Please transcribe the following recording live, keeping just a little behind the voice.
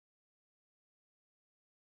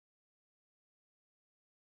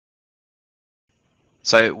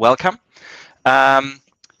So welcome.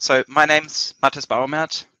 So my name's Mathis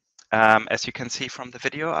Baumert. As you can see from the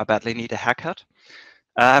video, I badly need a haircut.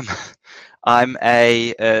 I'm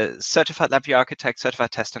a certified lab view architect, certified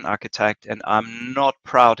testing architect, and I'm not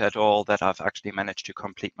proud at all that I've actually managed to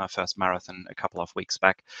complete my first marathon a couple of weeks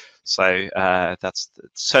back. So that's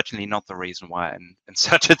certainly not the reason why I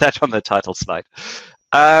inserted that on the title slide.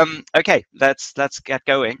 Okay, let's get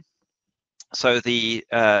going. So the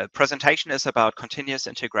presentation is about continuous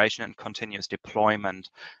integration and continuous deployment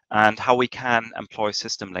and how we can employ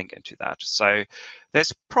SystemLink into that. So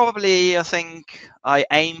there's probably, I think, I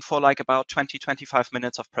aim for like about 20-25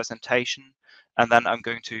 minutes of presentation, and then I'm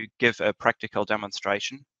going to give a practical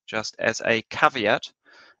demonstration. Just as a caveat,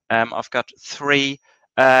 I've got 3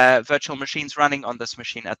 virtual machines running on this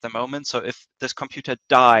machine at the moment. So if this computer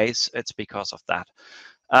dies, it's because of that.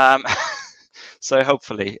 So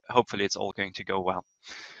hopefully it's all going to go well.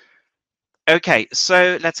 Okay,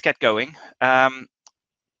 so let's get going.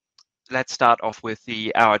 Let's start off with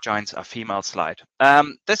the "Our Giants Are Female" slide.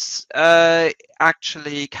 This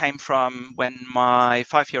actually came from when my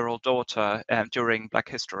 5-year-old daughter, during Black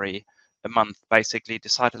History Month, basically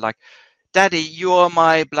decided, like, "Daddy, you're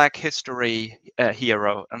my Black History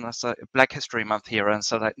hero," and I said, "Black History Month hero," and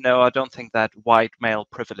so like, no, I don't think that white male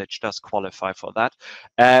privilege does qualify for that.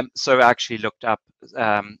 So I actually looked up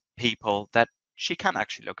people that she can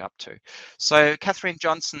actually look up to. So Katherine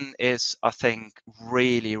Johnson is, I think,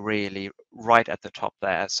 really right at the top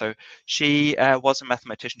there. So she was a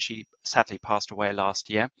mathematician. She sadly passed away last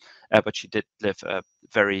year, but she did live a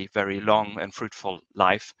very long and fruitful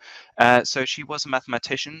life. So she was a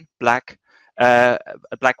mathematician, a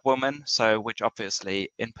black woman, so which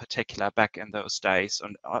obviously, in particular, back in those days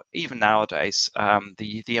and even nowadays,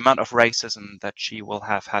 the amount of racism that she will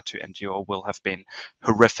have had to endure will have been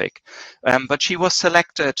horrific. But she was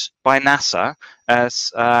selected by NASA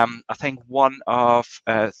as, I think, one of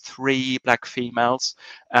 3 black females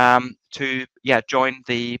to join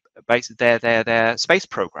their space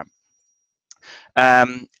program.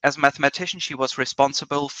 As a mathematician, she was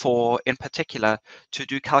responsible for, in particular, to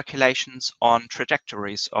do calculations on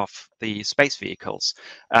trajectories of the space vehicles.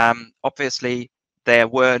 Obviously, there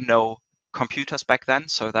were no computers back then,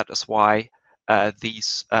 so that is why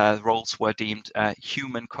these roles were deemed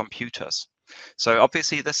human computers. So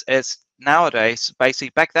obviously, this is nowadays,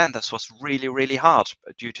 basically back then, this was really hard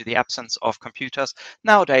due to the absence of computers.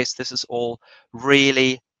 Nowadays, this is all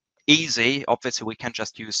really easy. Obviously, we can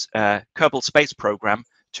just use Kerbal Space Program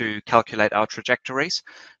to calculate our trajectories.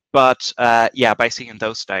 But yeah, basically in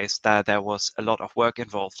those days, there was a lot of work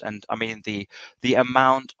involved, and I mean the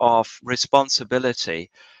amount of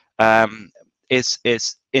responsibility is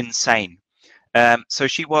insane. So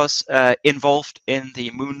she was involved in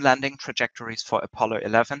the moon landing trajectories for Apollo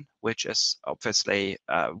 11, which is obviously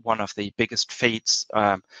one of the biggest feats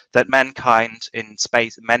that mankind in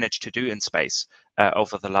space managed to do in space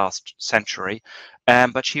over the last century.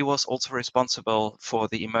 But she was also responsible for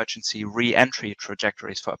the emergency re-entry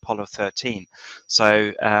trajectories for Apollo 13.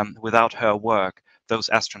 So without her work, those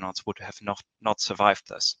astronauts would have not survived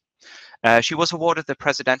this. She was awarded the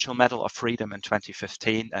Presidential Medal of Freedom in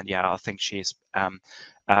 2015, and yeah, I think she's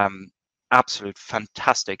absolute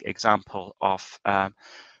fantastic example of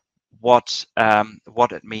what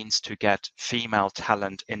it means to get female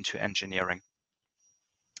talent into engineering.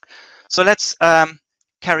 So let's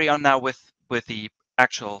carry on now with the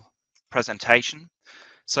actual presentation.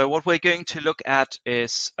 So what we're going to look at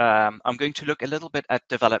is I'm going to look a little bit at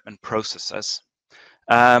development processes.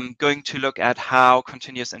 Going to look at how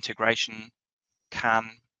continuous integration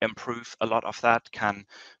can improve a lot of that, can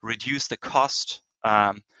reduce the cost,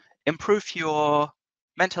 improve your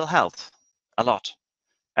mental health a lot.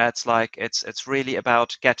 It's really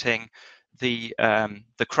about getting the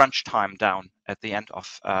crunch time down at the end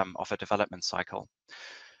of a development cycle,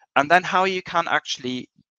 and then how you can actually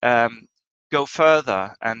go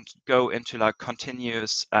further and go into like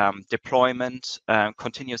continuous deployment,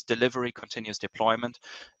 continuous delivery, continuous deployment.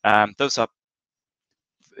 Those are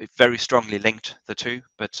very strongly linked, the two,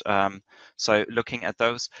 but so looking at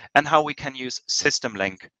those and how we can use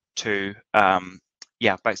SystemLink to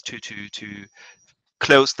to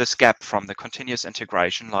close this gap from the continuous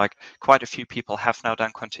integration. Like, quite a few people have now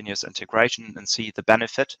done continuous integration and see the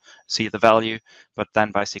benefit, see the value, but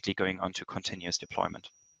then basically going on to continuous deployment.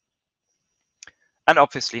 And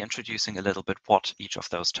obviously introducing a little bit what each of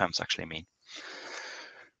those terms actually mean.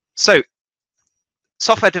 So,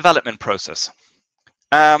 software development process.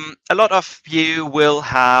 A lot of you will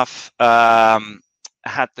have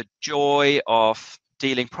had the joy of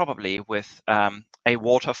dealing probably with a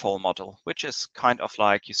waterfall model, which is kind of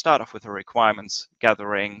like you start off with the requirements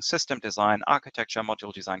gathering, system design, architecture,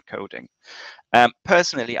 module design, coding.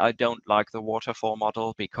 Personally, I don't like the waterfall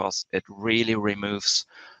model because it really removes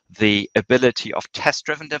the ability of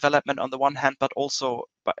test-driven development on the one hand, but also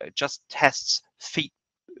just tests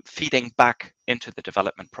feeding back into the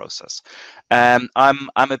development process. I'm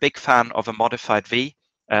a big fan of a modified V,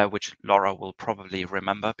 which Laura will probably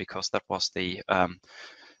remember because that was the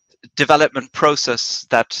development process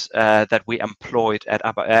that that we employed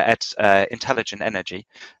at Intelligent Energy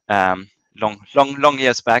long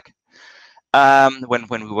years back, when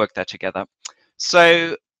we worked there together.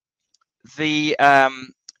 So the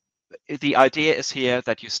idea is here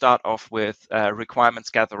that you start off with requirements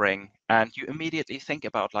gathering, and you immediately think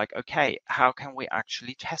about like, okay, how can we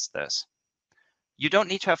actually test this? You don't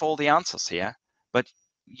need to have all the answers here, but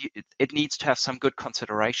it needs to have some good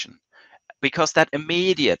consideration, because that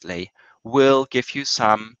immediately will give you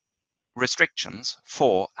some restrictions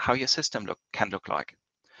for how your system can look like.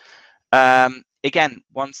 Again,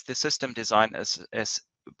 once the system design is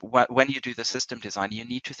when you do the system design, you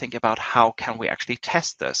need to think about how can we actually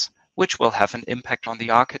test this, which will have an impact on the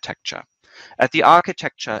architecture. At the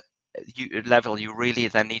architecture level, you really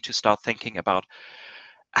then need to start thinking about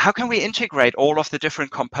how can we integrate all of the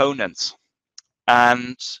different components,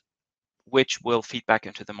 and which will feed back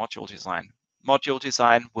into the module design. Module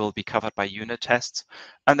design will be covered by unit tests,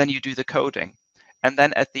 and then you do the coding. And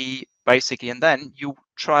then and then you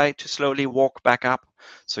try to slowly walk back up.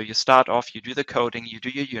 So you start off, you do the coding, you do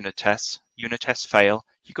your unit tests fail,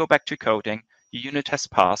 you go back to coding, your unit tests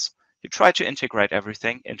pass, you try to integrate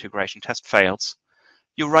everything, integration test fails.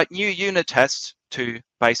 You write new unit tests to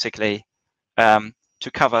basically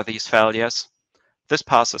to cover these failures. This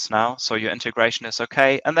passes now, so your integration is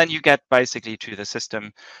okay. And then you get basically to the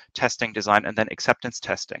system testing design and then acceptance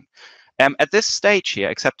testing. At this stage here,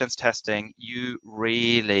 acceptance testing,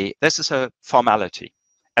 this is a formality.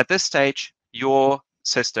 At this stage, your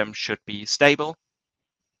system should be stable.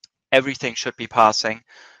 Everything should be passing.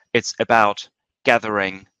 It's about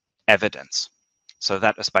gathering evidence. So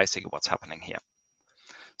that is basically what's happening here.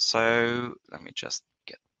 So let me just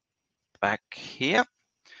get back here.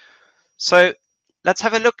 So let's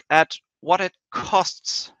have a look at what it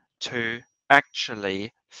costs to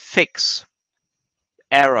actually fix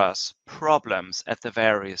errors, problems at the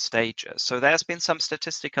various stages. So there's been some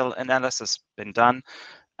statistical analysis been done.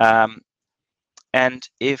 And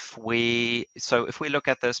if we look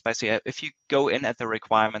at this, basically, if you go in at the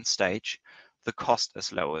requirement stage, the cost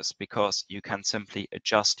is lowest because you can simply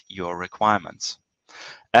adjust your requirements.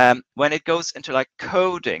 When it goes into like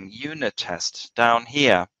coding, unit test down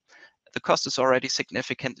here, the cost is already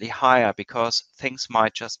significantly higher because things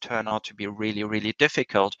might just turn out to be really, really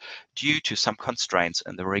difficult due to some constraints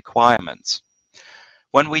in the requirements.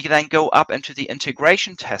 When we then go up into the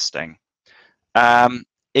integration testing,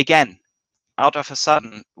 again, out of a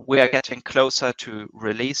sudden, we are getting closer to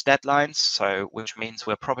release deadlines, so which means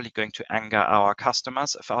we're probably going to anger our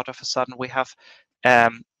customers if out of a sudden we have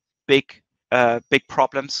big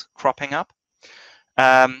problems cropping up.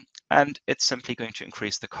 And it's simply going to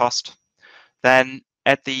increase the cost. Then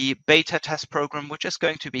at the beta test program, which is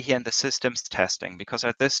going to be here in the systems testing, because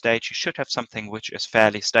at this stage you should have something which is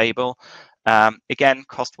fairly stable. Again,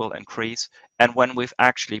 cost will increase. And when we've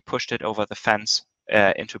actually pushed it over the fence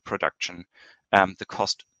into production, the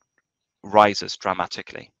cost rises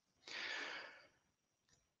dramatically.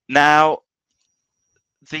 Now,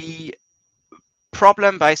 the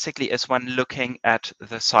problem basically is when looking at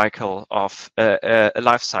the cycle of a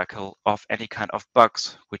life cycle of any kind of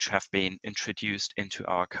bugs which have been introduced into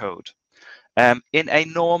our code. In a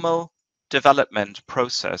normal development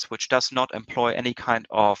process, which does not employ any kind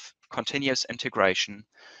of continuous integration,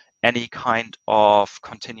 any kind of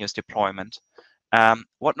continuous deployment,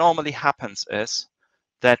 what normally happens is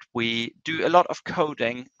that we do a lot of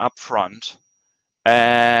coding up front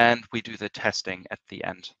and we do the testing at the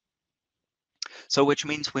end. So which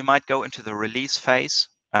means we might go into the release phase,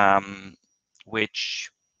 which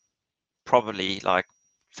probably like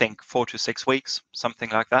think 4 to 6 weeks, something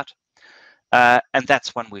like that. And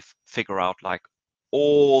that's when we figure out like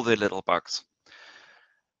all the little bugs.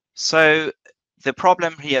 So the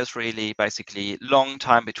problem here is really basically long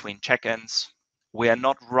time between check-ins. We are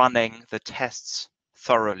not running the tests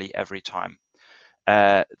thoroughly every time.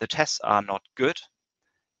 The tests are not good,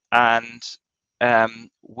 and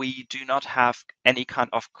we do not have any kind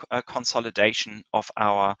of consolidation of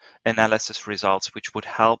our analysis results, which would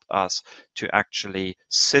help us to actually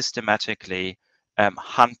systematically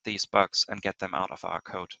hunt these bugs and get them out of our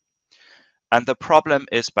code. And the problem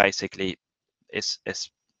is basically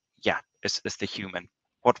is the human.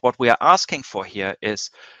 What we are asking for here is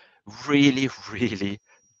really, really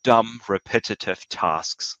dumb, repetitive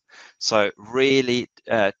tasks. So really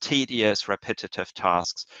tedious, repetitive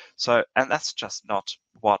tasks. So, and that's just not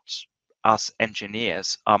what us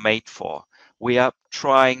engineers are made for. We are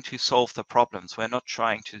trying to solve the problems. We're not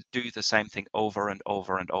trying to do the same thing over and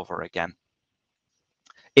over and over again.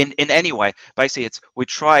 In any way, basically, we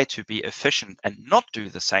try to be efficient and not do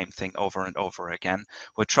the same thing over and over again.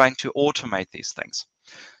 We're trying to automate these things.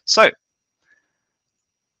 So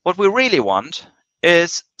what we really want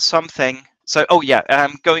is something. So, oh yeah,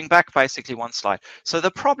 going back basically one slide. So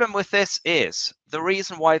the problem with this is, the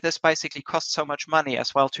reason why this basically costs so much money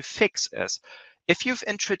as well to fix is, if you've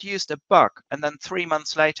introduced a bug and then 3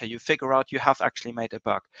 months later you figure out you have actually made a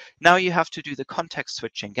bug, now you have to do the context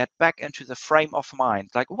switching, get back into the frame of mind.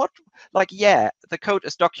 Like what? Like, yeah, the code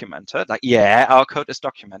is documented. Like, yeah, our code is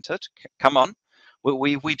documented. Come on.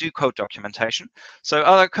 We do code documentation. So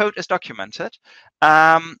our code is documented.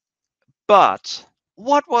 But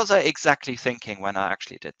what was I exactly thinking when I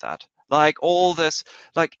actually did that? Like all this,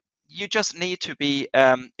 like you just need to be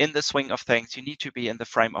in the swing of things. You need to be in the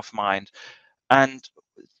frame of mind. And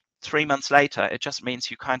 3 months later, it just means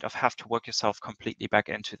you kind of have to work yourself completely back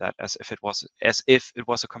into that, as if it was as if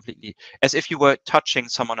you were touching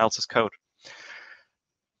someone else's code.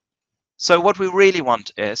 So what we really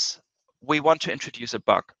want is, we want to introduce a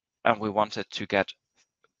bug, and we want it to get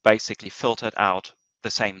basically filtered out the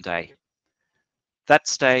same day. At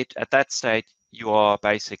that state, you are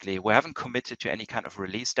basically, we haven't committed to any kind of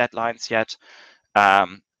release deadlines yet,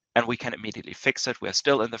 and we can immediately fix it. We're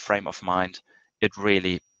still in the frame of mind. It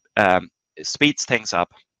really speeds things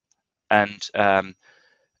up and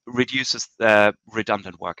reduces the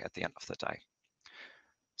redundant work at the end of the day.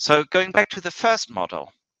 So going back to the first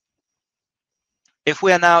model, if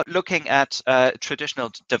we are now looking at traditional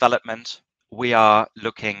development, we are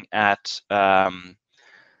looking at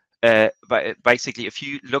basically, if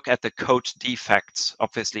you look at the code defects,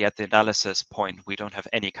 obviously at the analysis point, we don't have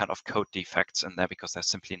any kind of code defects in there because there's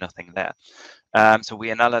simply nothing there. So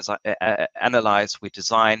we analyze, we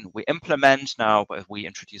design, we implement. Now we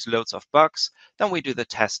introduce loads of bugs, then we do the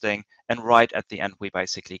testing, and right at the end, we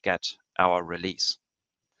basically get our release.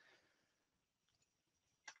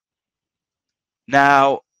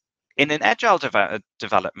 Now, in an agile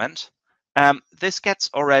development, this gets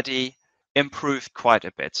already improved quite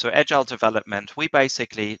a bit. So agile development, we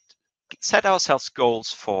basically set ourselves goals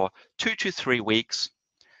for 2 to 3 weeks.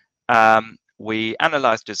 We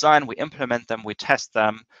analyze design, we implement them, we test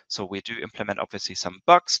them. So we do implement obviously some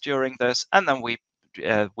bugs during this, and then we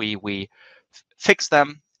fix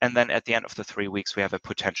them. And then at the end of the 3 weeks, we have a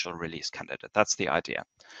potential release candidate. That's the idea.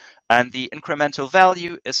 And the incremental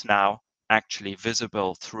value is now actually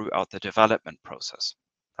visible throughout the development process.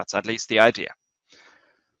 That's at least the idea.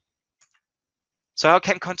 So how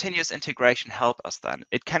can continuous integration help us then?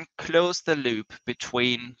 It can close the loop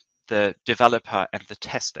between the developer and the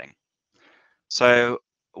testing. So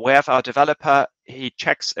we have our developer, he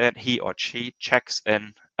or she checks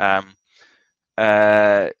in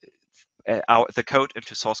the code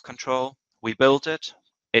into source control. We build it,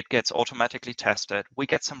 it gets automatically tested. We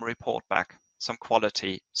get some report back, some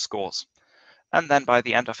quality scores. And then by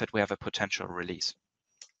the end of it, we have a potential release.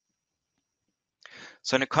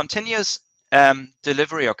 So in a continuous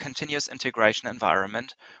delivery or continuous integration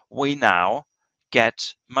environment, we now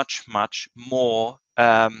get much more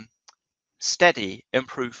steady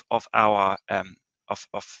improve of our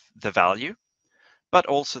of the value, but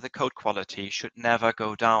also the code quality should never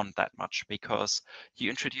go down that much, because you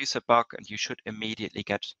introduce a bug and you should immediately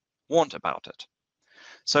get warned about it.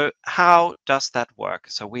 So how does that work?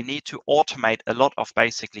 So we need to automate a lot of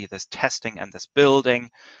basically this testing and this building.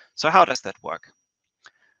 So how does that work?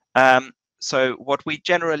 So what we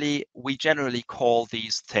generally call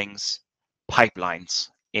these things pipelines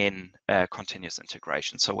in continuous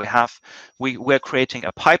integration. So we're creating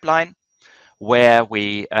a pipeline where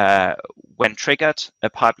when triggered, a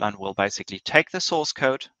pipeline will basically take the source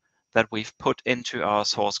code that we've put into our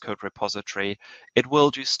source code repository. It will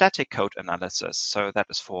do static code analysis. So that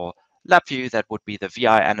is for LabVIEW, that would be the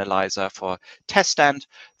VI analyzer. For teststand,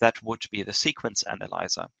 that would be the sequence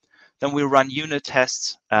analyzer. Then we run unit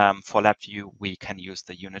tests. For LabVIEW, we can use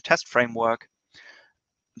the unit test framework.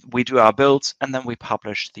 We do our builds, and then we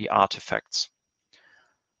publish the artifacts.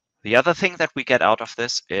 The other thing that we get out of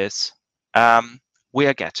this is we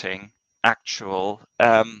are getting actual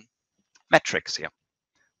metrics here.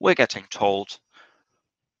 We're getting told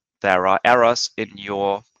there are errors in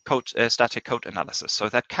your code, static code analysis. So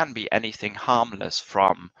that can be anything harmless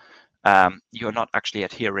from you're not actually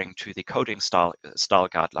adhering to the coding style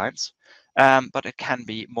guidelines, but it can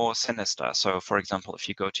be more sinister. So, for example, if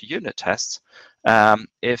you go to unit tests,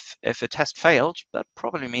 if a test failed, that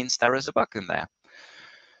probably means there is a bug in there.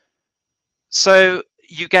 So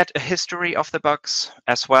you get a history of the bugs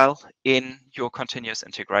as well in your continuous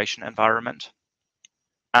integration environment,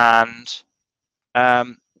 and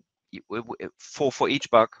for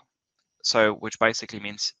each bug, so which basically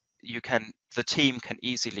means the team can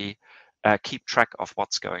easily keep track of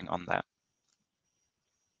what's going on there.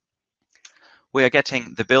 We are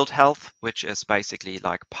getting the build health, which is basically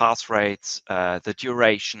like pass rates, the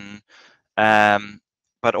duration,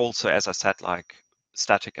 but also, as I said, like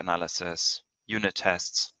static analysis, unit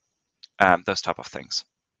tests, those type of things.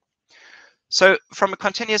 So from a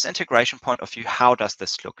continuous integration point of view, how does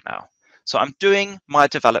this look now? So I'm doing my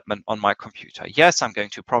development on my computer. Yes, I'm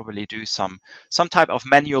going to probably do some type of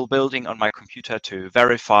manual building on my computer to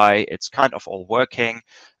verify it's kind of all working.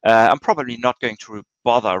 I'm probably not going to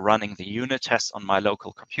bother running the unit tests on my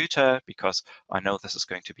local computer because I know this is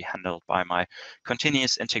going to be handled by my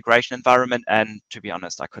continuous integration environment. And to be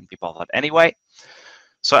honest, I couldn't be bothered anyway.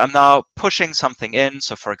 So I'm now pushing something in.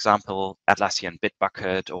 So for example, Atlassian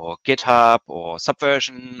Bitbucket or GitHub or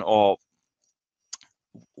Subversion or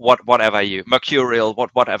whatever you, Mercurial,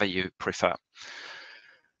 whatever you prefer.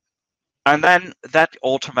 And then that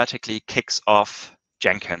automatically kicks off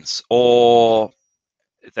Jenkins, or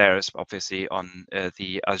there's obviously on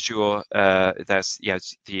the Azure, there's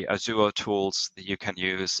the Azure tools that you can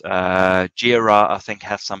use. Jira, I think,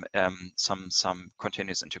 has some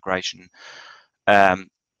continuous integration.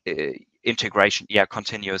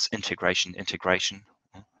 Continuous integration.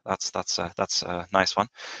 That's a nice one.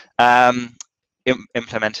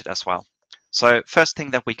 Implemented as well. So first thing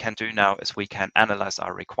that we can do now is we can analyze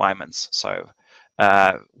our requirements. So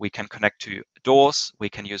we can connect to doors. We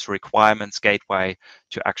can use requirements gateway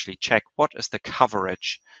to actually check what is the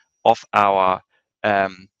coverage of our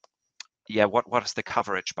what is the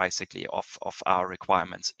coverage basically of our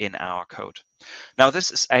requirements in our code. Now this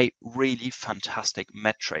is a really fantastic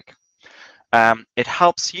metric. It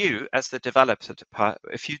helps you as the developer.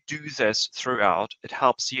 If you do this throughout, it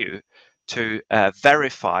helps you to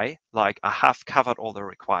verify, like, I have covered all the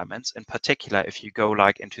requirements. In particular, if you go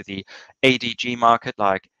like into the ADG market,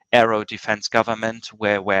 like Aero Defense Government,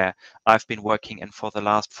 where I've been working in for the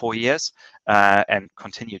last 4 years and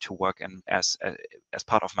continue to work in as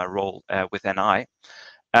part of my role with NI.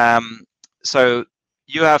 So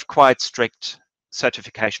you have quite strict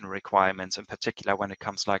certification requirements, in particular when it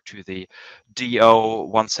comes like to the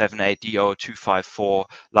DO178, DO254,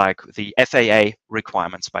 like the FAA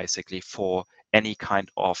requirements basically for any kind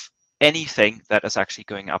of anything that is actually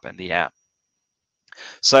going up in the air.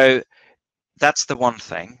 So that's the one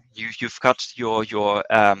thing. You've got your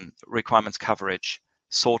requirements coverage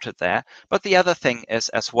sorted there. But the other thing is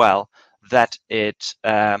as well that it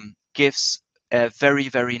gives a very,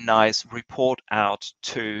 very nice report out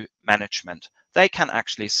to management. They can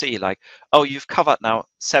actually see like, oh, you've covered now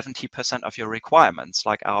 70% of your requirements,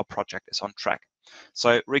 like our project is on track.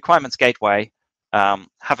 So requirements gateway,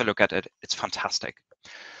 have a look at it. It's fantastic.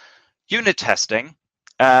 Unit testing.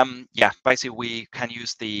 Basically we can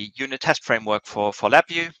use the unit test framework for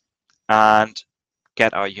LabVIEW and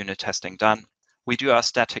get our unit testing done. We do our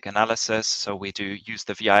static analysis, so we do use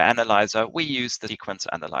the VI analyzer. We use the sequence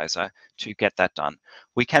analyzer to get that done.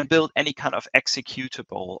 We can build any kind of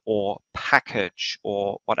executable or package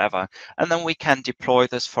or whatever, and then we can deploy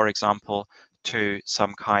this, for example, to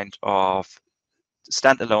some kind of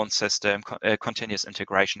standalone system, continuous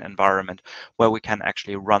integration environment, where we can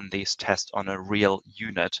actually run these tests on a real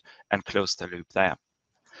unit and close the loop there.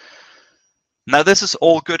 Now, this is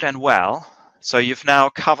all good and well. So you've now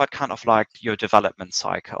covered kind of like your development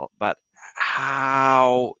cycle, but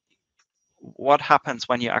what happens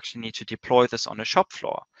when you actually need to deploy this on a shop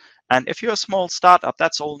floor? And if you're a small startup,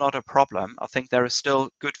 that's all not a problem. I think there is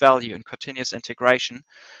still good value in continuous integration.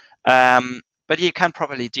 But you can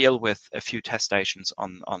probably deal with a few test stations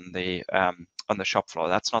on the shop floor.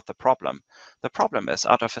 That's not the problem. The problem is,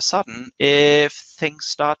 out of a sudden, if things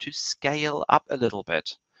start to scale up a little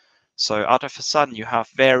bit. So out of a sudden, you have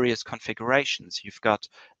various configurations. You've got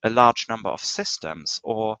a large number of systems,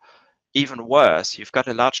 or even worse, you've got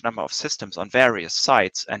a large number of systems on various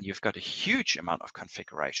sites, and you've got a huge amount of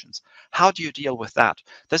configurations. How do you deal with that?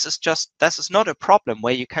 This is not a problem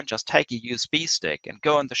where you can just take a USB stick and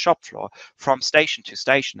go on the shop floor from station to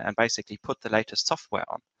station and basically put the latest software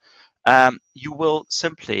on. You will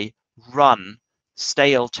simply run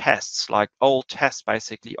stale tests, like old tests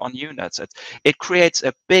basically on units. It creates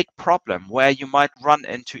a big problem where you might run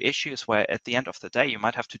into issues where at the end of the day you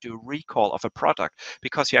might have to do a recall of a product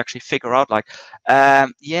because you actually figure out like,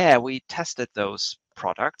 yeah, we tested those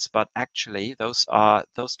products, but actually those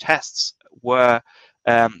tests were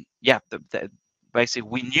basically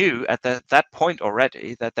we knew at that point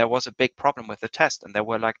already that there was a big problem with the test, and there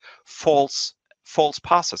were like false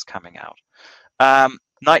passes coming out.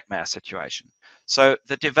 Nightmare situation. So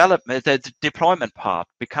the development, the deployment part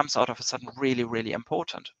becomes out of a sudden really, really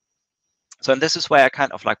important. So, and this is where I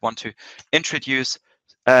kind of like want to introduce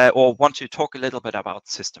or want to talk a little bit about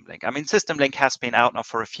SystemLink. I mean, SystemLink has been out now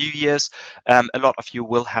for a few years. A lot of you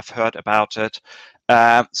will have heard about it.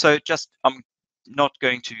 So just, I'm not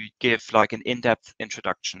going to give like an in-depth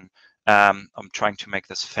introduction. I'm trying to make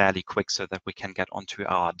this fairly quick so that we can get onto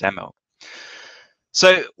our demo.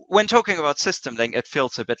 So when talking about SystemLink, it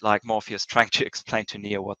feels a bit like Morpheus trying to explain to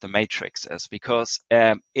Neo what the matrix is, because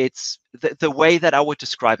it's the way that I would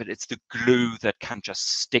describe it, it's the glue that can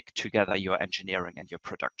just stick together your engineering and your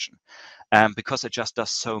production, because it just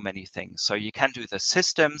does so many things. So you can do the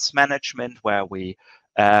systems management where we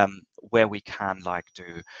can like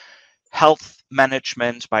do health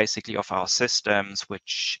management basically of our systems,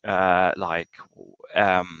 which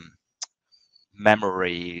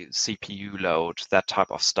memory, CPU load, that type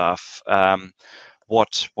of stuff.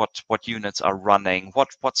 What units are running,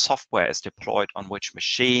 what software is deployed on which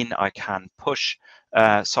machine. I can push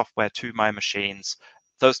software to my machines,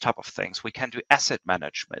 those type of things. We can do asset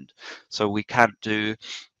management, so we can do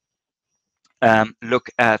look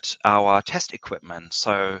at our test equipment,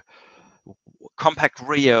 so compact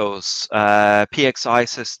RIOs, PXI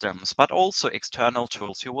systems, but also external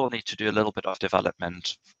tools. You will need to do a little bit of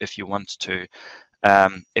development if you want to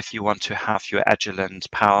have your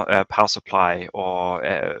Agilent power supply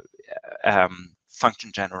or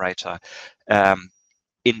function generator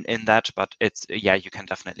in that, but it's, yeah, you can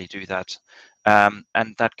definitely do that.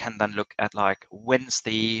 And that can then look at like when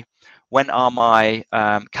are my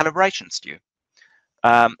calibrations due?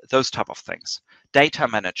 Those type of things. Data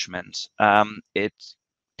management, it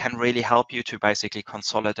can really help you to basically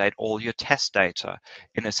consolidate all your test data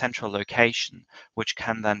in a central location, which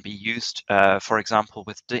can then be used, for example,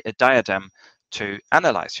 with a Diadem to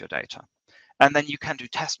analyze your data. And then you can do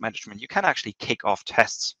test management. You can actually kick off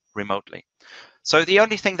tests remotely. So the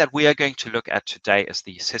only thing that we are going to look at today is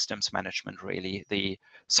the systems management, really, the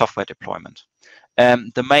software deployment.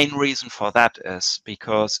 The main reason for that is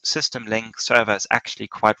because SystemLink server is actually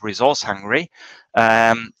quite resource hungry.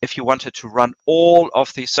 If you wanted to run all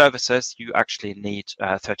of these services, you actually need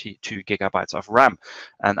 32 gigabytes of RAM.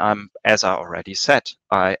 And as I already said,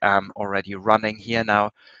 I am already running here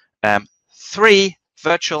now 3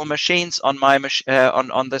 virtual machines on my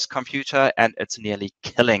on this computer, and it's nearly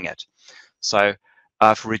killing it. So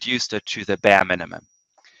I've reduced it to the bare minimum.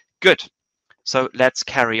 Good. So let's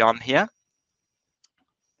carry on here.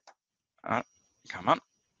 Come on.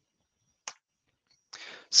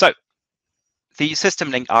 So the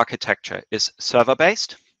SystemLink architecture is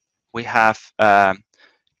server-based. We have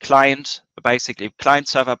basically client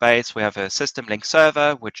server base. We have a SystemLink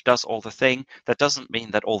server, which does all the thing. That doesn't mean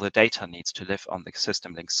that all the data needs to live on the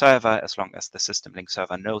SystemLink server, as long as the SystemLink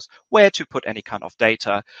server knows where to put any kind of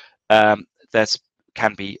data. There's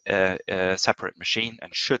can be a separate machine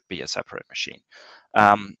and should be a separate machine.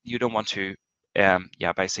 You don't want to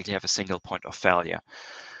basically have a single point of failure.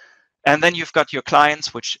 And then you've got your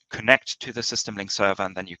clients which connect to the SystemLink server,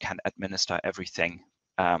 and then you can administer everything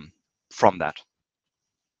from that.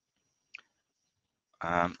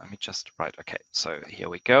 Let me just write. Okay, so here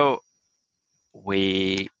we go.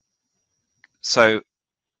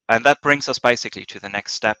 And that brings us basically to the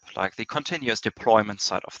next step, like the continuous deployment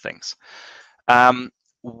side of things.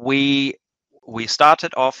 We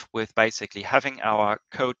started off with basically having our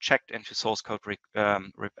code checked into source code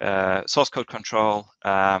control.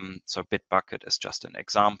 So Bitbucket is just an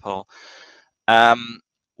example.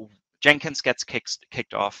 Jenkins gets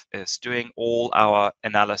kicked off, is doing all our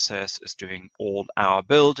analysis, is doing all our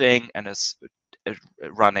building, and is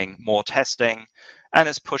running more testing, and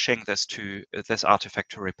is pushing this to this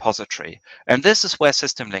artifact to repository. And this is where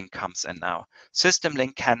SystemLink comes in now.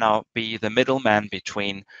 SystemLink can now be the middleman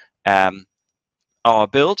between our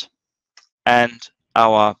build and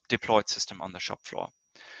our deployed system on the shop floor.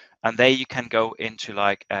 And there you can go into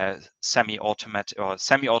like a semi-automatic or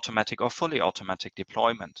fully automatic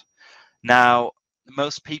deployment. Now,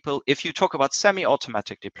 most people, if you talk about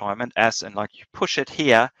semi-automatic deployment, as in like you push it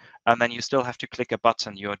here and then you still have to click a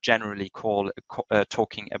button, you're generally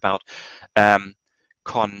talking about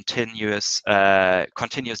continuous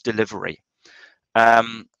delivery.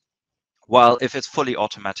 While if it's fully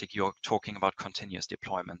automatic, you're talking about continuous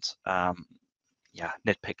deployment. Yeah,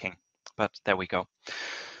 nitpicking, but there we go.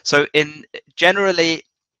 So in generally,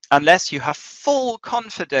 unless you have full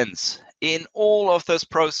confidence in all of this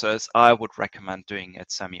process, I would recommend doing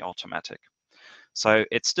it semi-automatic. So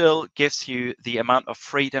it still gives you the amount of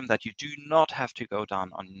freedom that you do not have to go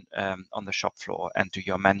down on the shop floor and do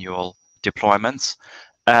your manual deployments,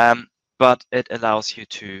 but it allows you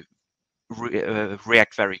to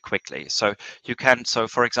react very quickly. So you can, so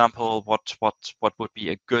for example, what would be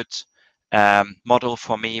a good model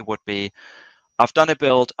for me would be, I've done a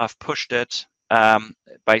build, I've pushed it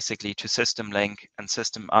basically to SystemLink, and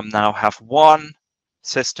I now have one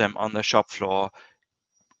system on the shop floor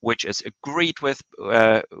which is agreed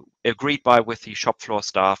by with the shop floor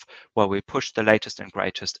staff, where we push the latest and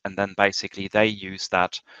greatest, and then basically they use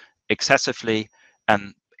that excessively,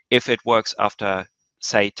 and if it works after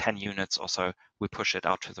say 10 units or so, we push it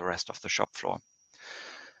out to the rest of the shop floor.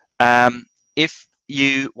 If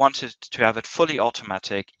you wanted to have it fully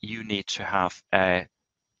automatic, you need to have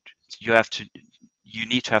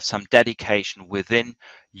some dedication within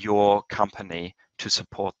your company to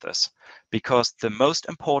support this, because the most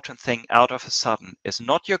important thing out of a sudden is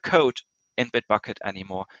not your code in Bitbucket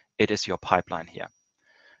anymore, it is your pipeline here.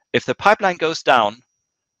 If the pipeline goes down,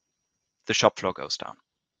 the shop floor goes down.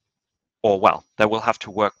 Or well, they will have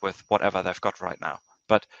to work with whatever they've got right now.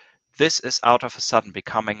 But this is out of a sudden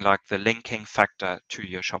becoming like the linking factor to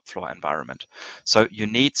your shop floor environment. So you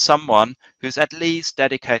need someone who's at least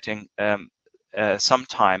dedicating some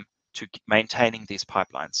time to maintaining these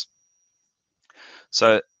pipelines.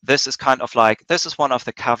 So this is kind of like, this is one of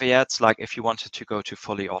the caveats, like if you wanted to go to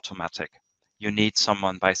fully automatic, you need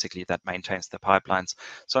someone basically that maintains the pipelines.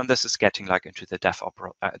 So and this is getting like into the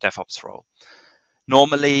DevOps role.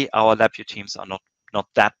 Normally our LabVIEW teams are not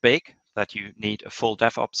that big that you need a full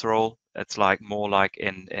DevOps role. It's like more like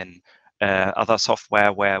in other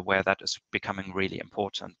software where that is becoming really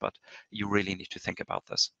important, but you really need to think about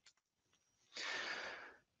this.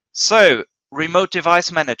 So remote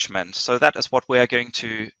device management. So that is what we are going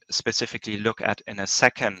to specifically look at in a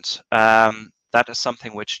second. That is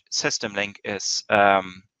something which SystemLink is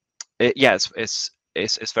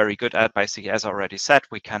very good at. Basically, as I already said,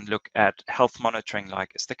 we can look at health monitoring,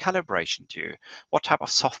 like is the calibration due, what type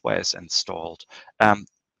of software is installed,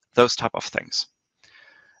 those type of things.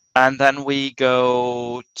 And then we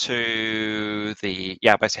go to the,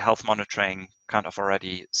 basically health monitoring, kind of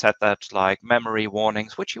already said that, like memory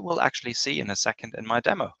warnings, which you will actually see in a second in my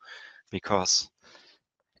demo, because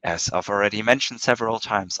as I've already mentioned several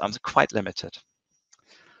times, I'm quite limited.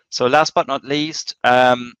 So last but not least,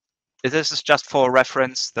 this is just for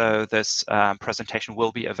reference, though this presentation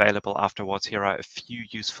will be available afterwards. Here are a few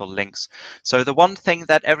useful links. So the one thing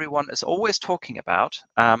that everyone is always talking about,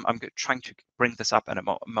 I'm trying to bring this up in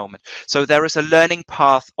a moment. So there is a learning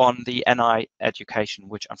path on the NI education,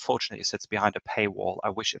 which unfortunately sits behind a paywall. I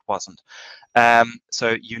wish it wasn't.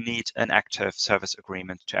 So you need an active service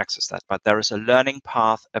agreement to access that. But there is a learning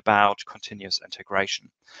path about continuous integration.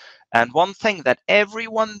 And one thing that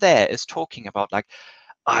everyone there is talking about, like,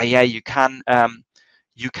 you can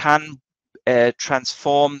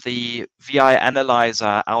transform the VI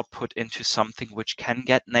analyzer output into something which can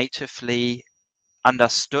get natively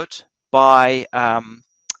understood by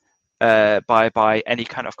any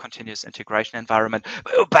kind of continuous integration environment,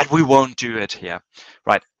 but we won't do it here.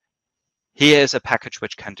 Right. Here is a package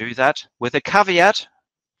which can do that, with a caveat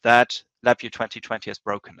that LabVIEW 2020 has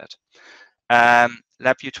broken it.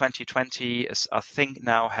 LabVIEW 2020 is, I think,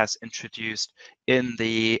 now has introduced in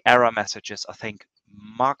the error messages, I think,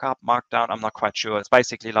 markup, markdown, I'm not quite sure. It's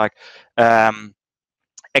basically like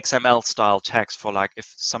XML style text for like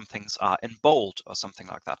if some things are in bold or something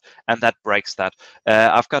like that, and that breaks that.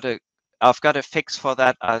 I've got a fix for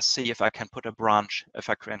that. I'll see if I can put a branch, if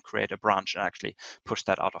I can create a branch and actually push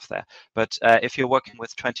that out of there. But if you're working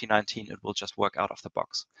with 2019, it will just work out of the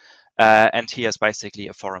box. And here's basically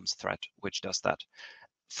a forums thread which does that.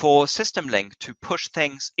 For SystemLink to push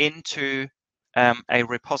things into a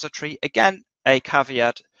repository, again, a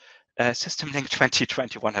caveat, SystemLink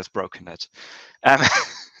 2021 has broken it.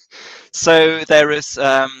 So there is,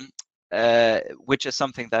 which is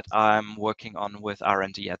something that I'm working on with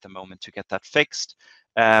R&D at the moment to get that fixed.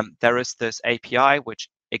 There is this API, which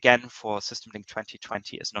again for SystemLink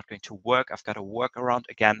 2020 is not going to work. I've got a workaround.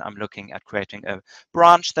 Again, I'm looking at creating a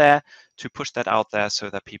branch there to push that out there so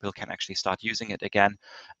that people can actually start using it again.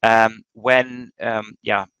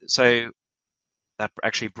 So that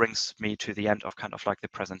actually brings me to the end of kind of like the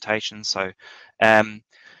presentation. So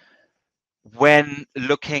when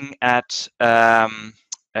looking at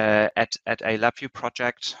at a LabVIEW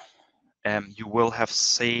project, you will have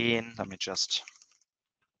seen, let me just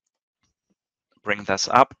bring this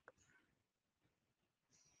up.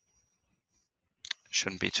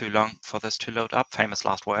 Shouldn't be too long for this to load up, famous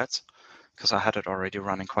last words, because I had it already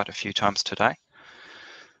running quite a few times today.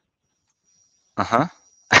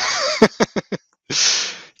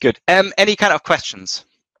 Good. Any kind of questions?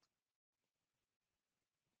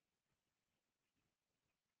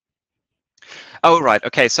 Oh, right.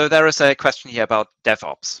 Okay. So there is a question here about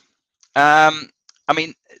DevOps. I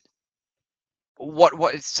mean,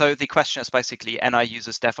 so the question is basically, NI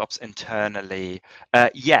uses DevOps internally.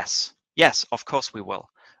 Yes, of course we will.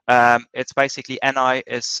 It's basically NI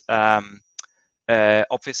is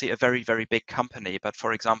obviously a very, very big company, but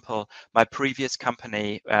for example, my previous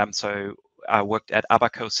company, so I worked at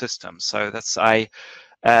Abaco Systems. So that's a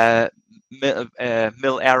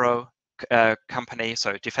mil-aero company,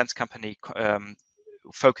 so defense company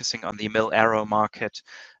focusing on the mil-aero market,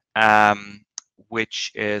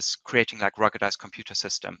 which is creating like ruggedized computer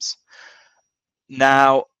systems.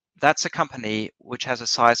 Now, that's a company which has a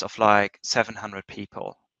size of like 700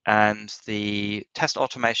 people. And the test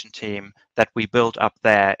automation team that we built up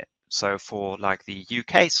there, so for like the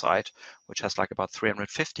UK side, which has like about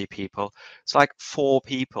 350 people, it's like 4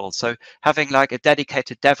 people. So having like a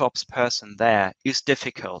dedicated DevOps person there is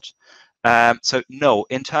difficult. So no,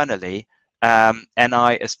 internally,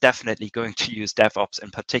 NI is definitely going to use DevOps in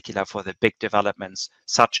particular for the big developments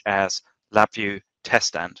such as LabVIEW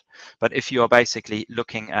teststand. But if you are basically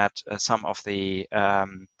looking at some of the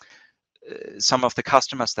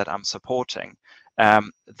customers that I'm supporting,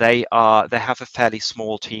 they have a fairly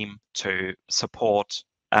small team to support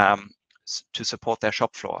their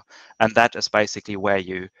shop floor, and that is basically where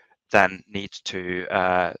you then need to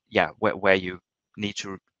where you need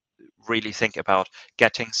to really think about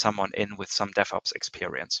getting someone in with some DevOps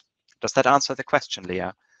experience. Does that answer the question,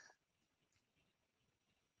 Leah?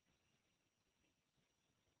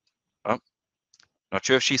 Oh, not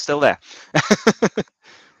sure if she's still there.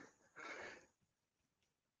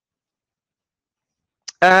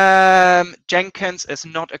 Jenkins is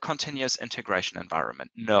not a continuous integration environment,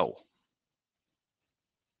 no.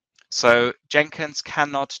 So Jenkins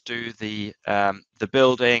cannot do the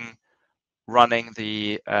building, running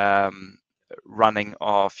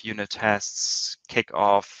of unit tests,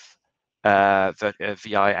 kickoff,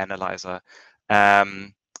 VI analyzer.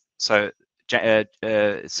 So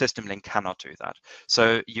SystemLink cannot do that.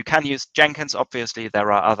 So you can use Jenkins. Obviously,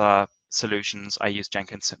 there are other solutions. I use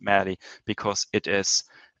Jenkins merely because it is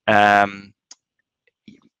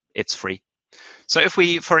it's free. So if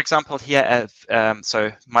we, for example, here have,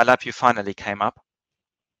 so my LabVIEW finally came up.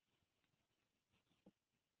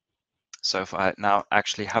 So if I now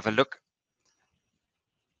actually have a look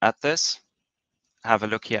at this, have a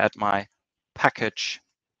look here at my package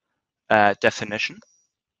definition.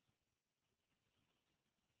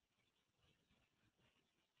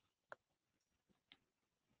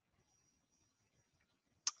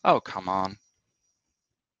 Oh, come on.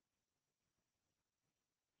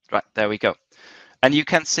 Right, there we go. And you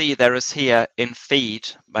can see there is here in feed,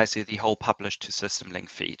 basically the whole published to SystemLink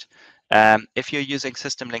feed. If you're using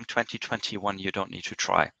SystemLink2021, you don't need to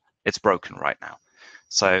try. It's broken right now.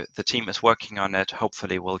 So the team is working on it.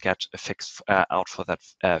 Hopefully we'll get a fix out for that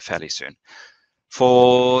fairly soon.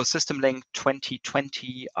 For SystemLink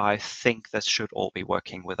 2020, I think this should all be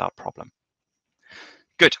working without problem.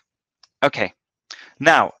 Good. Okay.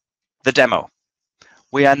 Now, the demo.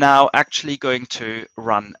 We are now actually going to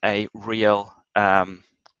run a real,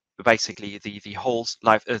 basically the whole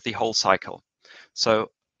cycle.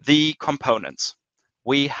 So the components.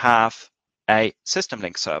 We have a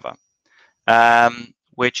SystemLink server,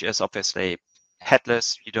 which is obviously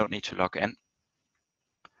headless. You don't need to log in.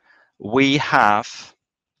 We have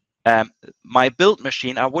my build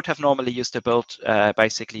machine. I would have normally used a build,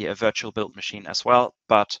 basically a virtual build machine as well,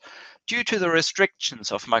 but due to the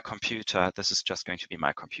restrictions of my computer, this is just going to be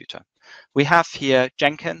my computer. We have here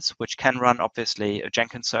Jenkins, which can run, obviously, a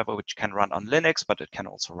Jenkins server, which can run on Linux, but it can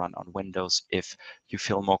also run on Windows if you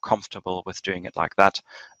feel more comfortable with doing it like that.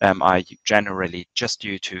 I generally, just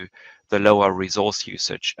due to the lower resource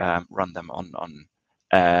usage, run them on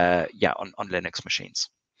Linux machines.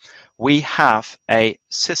 We have a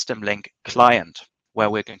SystemLink client where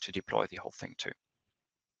we're going to deploy the whole thing to.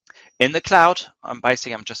 In the cloud, I'm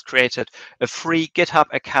just created a free GitHub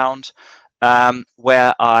account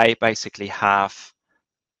where I basically have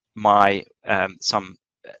my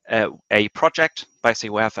a project. Basically,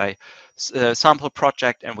 we have a sample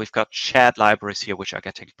project, and we've got shared libraries here which are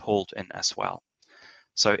getting pulled in as well.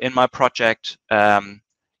 So in my project,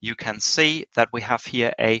 you can see that we have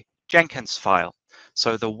here a Jenkins file.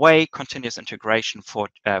 So the way continuous integration for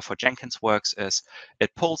Jenkins works is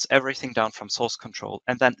it pulls everything down from source control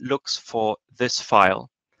and then looks for this file.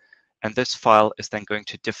 And this file is then going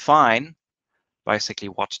to define basically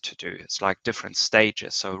what to do. It's like different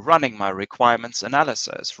stages. So running my requirements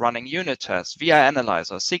analysis, running unit tests, VI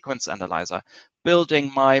analyzer, sequence analyzer,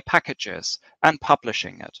 building my packages, and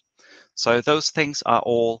publishing it. So those things are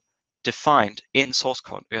all defined in source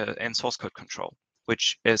code control,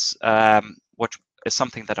 which is what is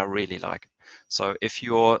something that I really like. So if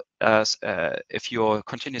your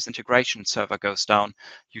continuous integration server goes down,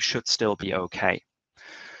 you should still be okay.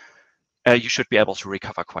 You should be able to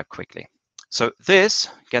recover quite quickly. So this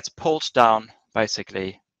gets pulled down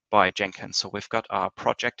basically by Jenkins. So we've got our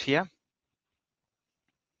project here,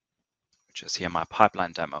 which is here my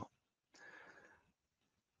pipeline demo.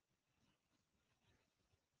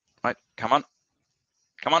 Right, come on.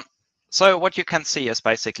 So what you can see is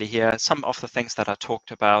basically here, some of the things that I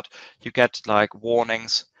talked about. You get like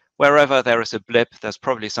warnings. Wherever there is a blip, there's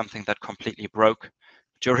probably something that completely broke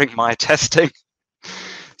during my testing.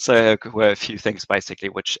 So there were a few things basically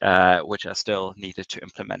which are still needed to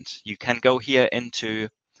implement. You can go here into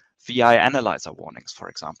VI analyzer warnings, for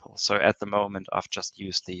example. So at the moment, I've just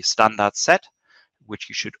used the standard set, which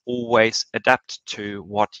you should always adapt to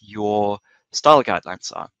what your style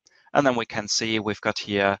guidelines are. And then we can see we've got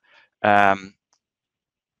here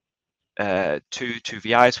two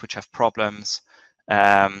VIs which have problems,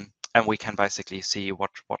 and we can basically see what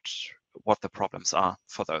the problems are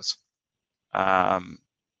for those.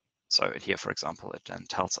 So here, for example, it then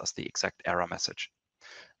tells us the exact error message.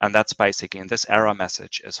 And that's basically, in this error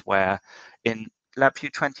message is where in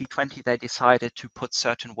LabVIEW 2020, they decided to put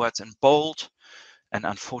certain words in bold. And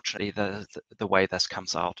unfortunately, the way this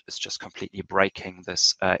comes out is just completely breaking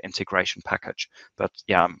this integration package. But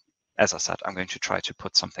yeah, as I said, I'm going to try to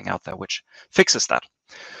put something out there which fixes that.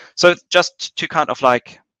 So just to kind of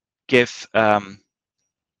like give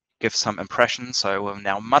some impression. So we're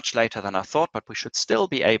now much later than I thought, but we should still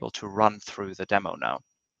be able to run through the demo now.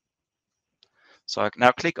 So I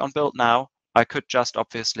now click on Build Now. I could just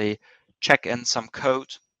obviously check in some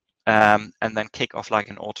code and then kick off like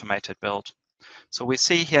an automated build. So we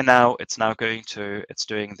see here now, it's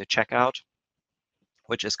doing the checkout,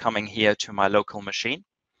 which is coming here to my local machine.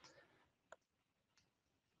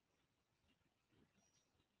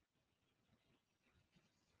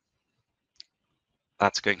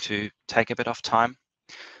 That's going to take a bit of time.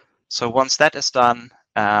 So once that is done,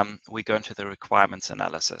 we go into the requirements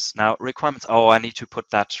analysis. Now requirements, I need to put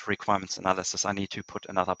that requirements analysis. I need to put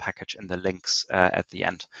another package in the links at the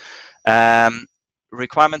end.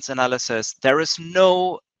 Requirements analysis, there is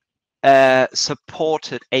no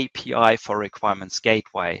supported API for requirements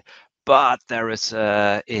gateway, but there is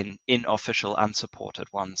an unofficial unsupported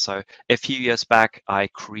one. So a few years back, I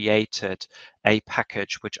created a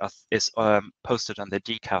package which is posted on the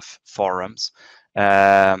DCAF forums,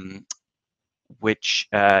 which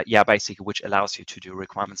basically which allows you to do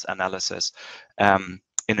requirements analysis in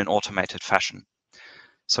an automated fashion.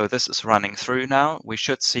 So this is running through now. We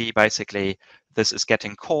should see basically this is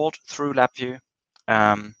getting called through LabVIEW.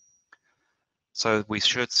 So we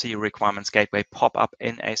should see requirements gateway pop up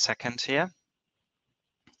in a second here.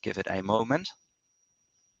 Give it a moment.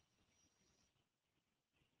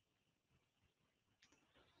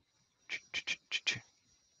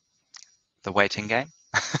 The waiting game.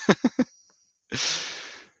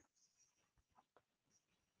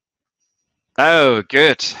 Oh,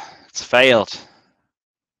 good. It's failed.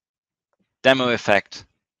 Demo effect.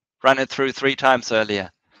 Run it through 3 times earlier.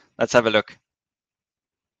 Let's have a look.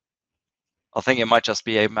 I think it might just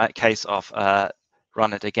be a case of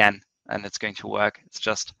run it again and it's going to work. It's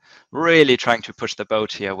just really trying to push the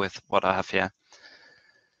boat here with what I have here.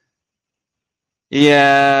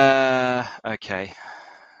 Yeah, okay.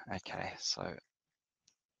 Okay, so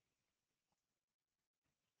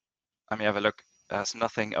let me have a look. There's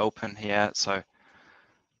nothing open here, so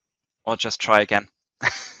I'll just try again.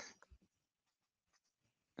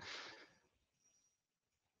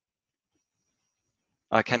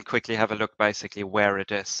 I can quickly have a look basically where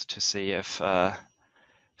it is to see if there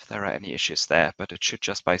are any issues there, but it should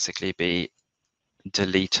just basically be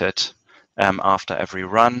deleted after every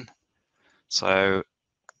run. So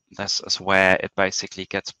this is where it basically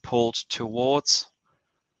gets pulled towards.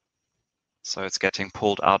 So it's getting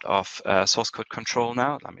pulled out of source code control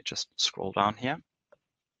now. Let me just scroll down here.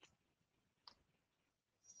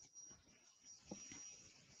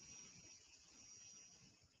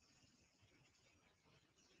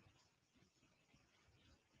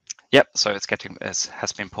 Yep, so it's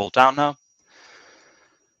has been pulled down now.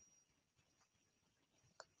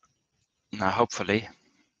 Now, hopefully,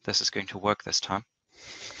 this is going to work this time.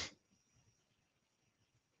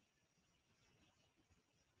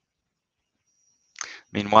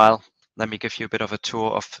 Meanwhile, let me give you a bit of a tour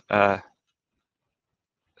of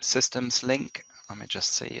SystemLink. Let me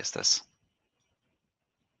just see,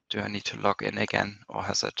 do I need to log in again, or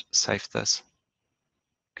has it saved this?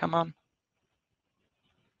 Come on.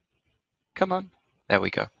 Come on. There we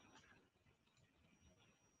go.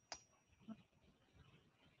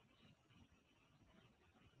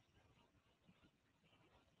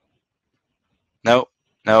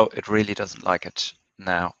 No, it really doesn't like it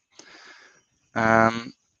now. Let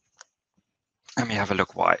me have a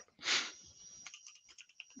look why.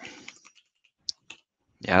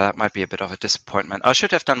 Yeah, that might be a bit of a disappointment. I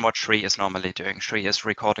should have done what Shri is normally doing. Shri is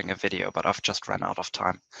recording a video, but I've just run out of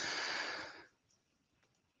time.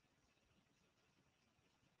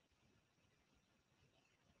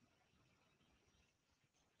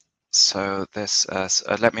 So this,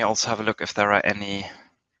 let me also have a look if there are any.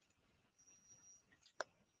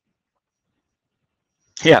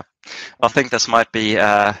 Yeah, I think this might be,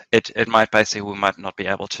 it might basically, we might not be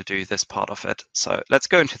able to do this part of it. So let's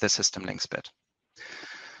go into the system links bit.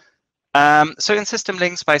 So in system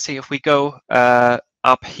links, basically, if we go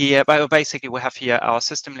up here, basically we have here our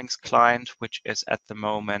system links client, which is at the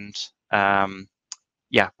moment,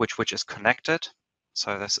 which is connected.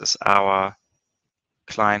 So this is our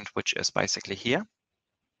client, which is basically here.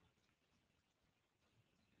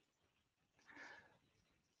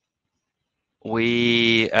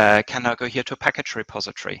 We can now go here to package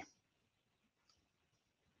repository.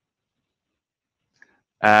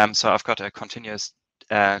 So I've got a continuous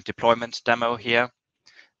deployment demo here.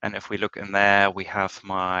 And if we look in there, we have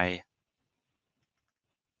my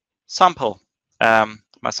sample, packages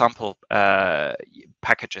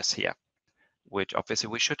here, which obviously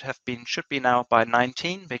we should be now by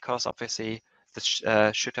 19, because obviously this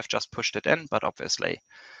should have just pushed it in, but obviously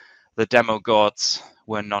the demo gods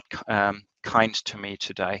were not kind to me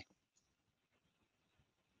today.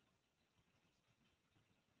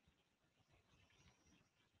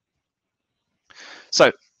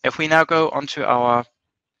 So if we now go onto our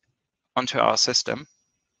system,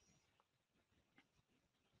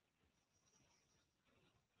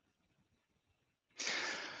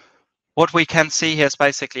 what we can see here is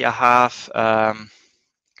basically I have, come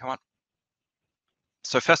on.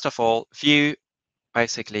 So first of all, view,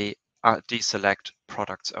 basically deselect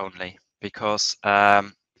products only, because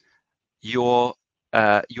your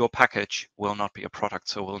package will not be a product,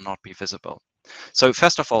 so will not be visible. So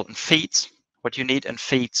first of all, in feeds, what you need in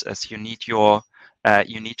feeds is you need to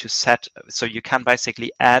set, so you can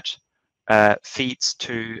basically add feeds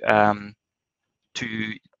to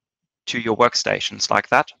your workstations like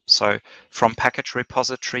that. So from package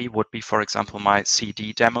repository would be, for example, my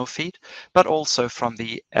CD demo feed, but also from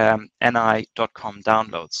the ni.com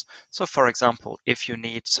downloads. So for example, if you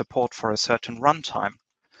need support for a certain runtime,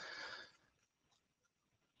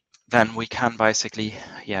 then we can basically,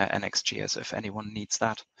 NXGS if anyone needs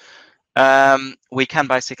that. We can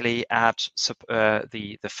basically add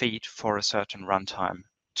the feed for a certain runtime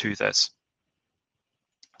to this.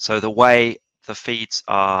 So the way the feeds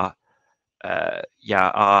are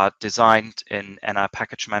designed in NI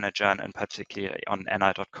Package Manager and particularly on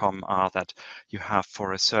ni.com are that you have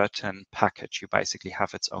for a certain package, you basically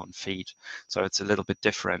have its own feed. So it's a little bit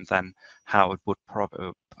different than how it would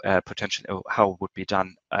potentially how it would be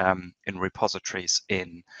done in repositories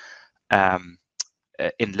in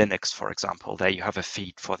Linux, for example. There you have a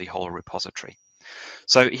feed for the whole repository.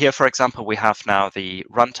 So here, for example, we have now the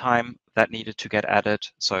runtime that needed to get added.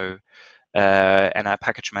 So NI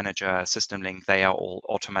Package Manager, SystemLink, they are all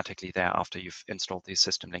automatically there after you've installed the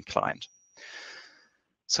SystemLink client.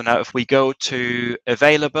 So now if we go to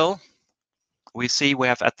available, we see we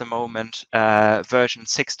have at the moment version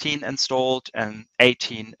 16 installed and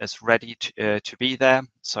 18 is ready to be there.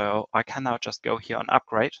 So I can now just go here on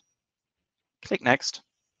upgrade, click next.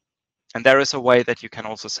 And there is a way that you can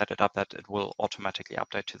also set it up that it will automatically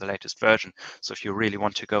update to the latest version. So if you really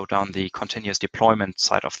want to go down the continuous deployment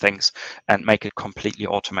side of things and make it completely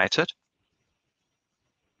automated.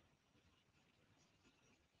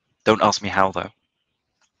 Don't ask me how, though.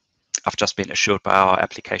 I've just been assured by our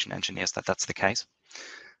application engineers that that's the case.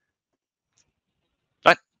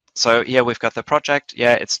 Right, so here we've got the project.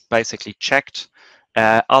 Yeah, it's basically checked.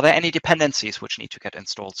 Are there any dependencies which need to get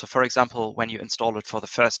installed? So for example, when you install it for the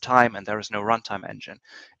first time and there is no runtime engine,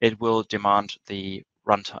 it will demand the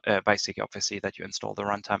runtime, basically, obviously, that you install the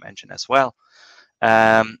runtime engine as well.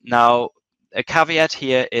 Now, a caveat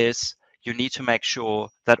here is you need to make sure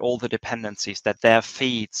that all the dependencies, that their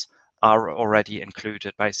feeds are already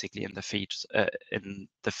included basically in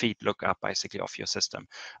the feed lookup basically of your system.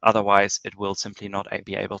 Otherwise, it will simply not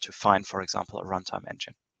be able to find, for example, a runtime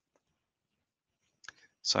engine.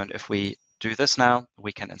 So, and if we do this now,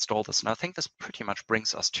 we can install this. And I think this pretty much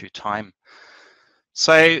brings us to time.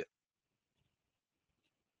 So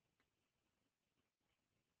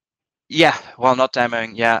yeah, well, not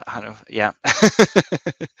demoing. Yeah, yeah,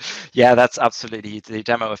 yeah. That's absolutely, the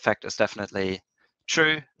demo effect is definitely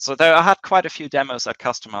true. So there, I had quite a few demos at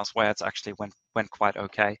customers where it's actually went quite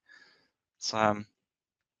okay. So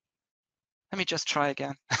let me just try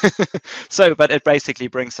again. So, but it basically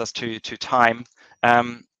brings us to time.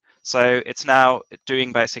 So it's now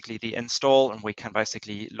doing basically the install, and we can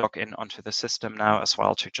basically log in onto the system now as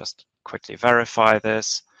well to just quickly verify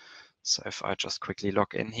this. So if I just quickly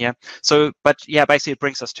log in here. So, but yeah, basically it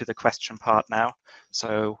brings us to the question part now.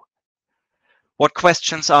 So what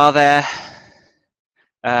questions are there?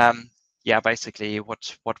 Yeah, basically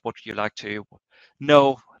what would you like to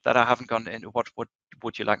know that I haven't gone into? What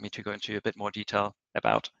would you like me to go into a bit more detail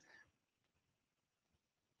about?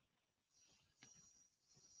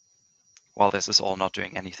 Well, this is all not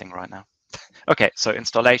doing anything right now. Okay, so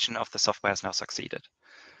installation of the software has now succeeded.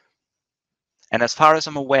 And as far as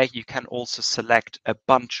I'm aware, you can also select a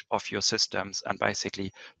bunch of your systems and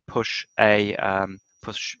basically push a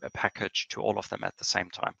package to all of them at the same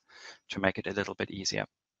time to make it a little bit easier.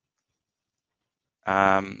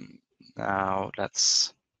 Now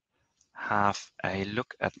let's have a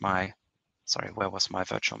look at my, sorry, where was my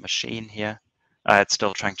virtual machine here? It's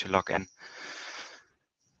still trying to log in.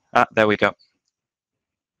 There we go.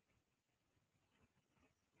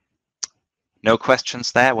 No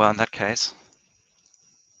questions there. Well, in that case,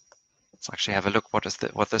 let's actually have a look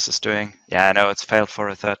what this is doing. Yeah, I know it's failed for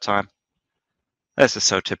a third time. This is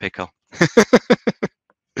so typical.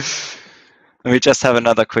 Let me just have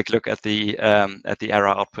another quick look at the error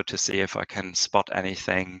output to see if I can spot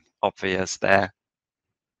anything obvious there.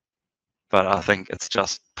 But I think it's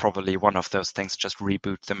just probably one of those things, just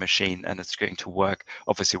reboot the machine and it's going to work.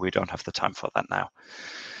 Obviously, we don't have the time for that now.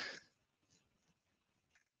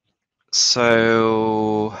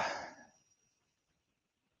 So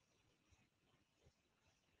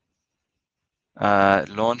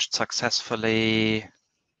launched successfully.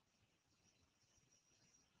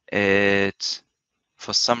 It,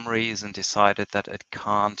 for some reason, decided that it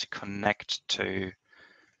can't connect to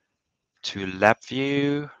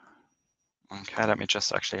LabVIEW. Okay, let me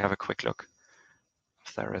just actually have a quick look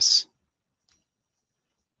if there is.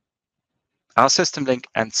 Are SystemLink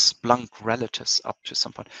and Splunk relatives up to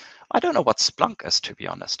some point? I don't know what Splunk is, to be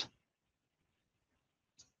honest.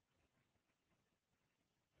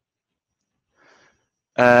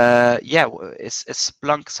 Yeah, is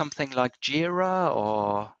Splunk something like Jira,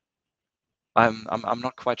 or I'm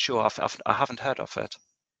not quite sure. I haven't heard of it.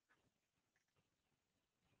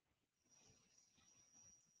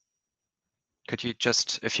 Could you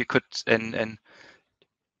just, if you could, in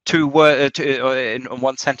two words, in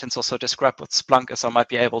one sentence or so, describe what Splunk is? I might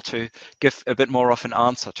be able to give a bit more of an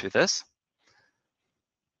answer to this.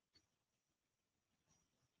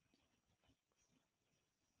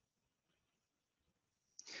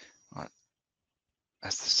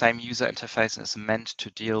 As the same user interface and is meant to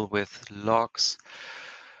deal with logs.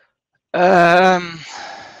 More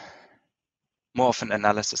of an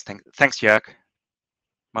analysis thing. Thanks, Jörg.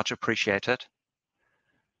 Much appreciated.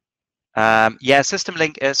 Yeah,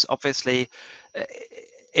 SystemLink is obviously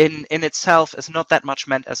in itself is not that much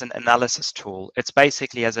meant as an analysis tool. It's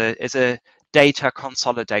basically as a data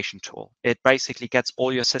consolidation tool. It basically gets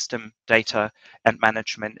all your system data and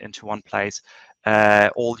management into one place,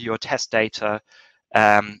 all your test data,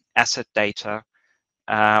 asset data.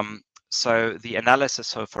 So the analysis,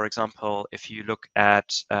 so for example, if you look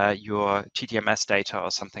at your TDMS data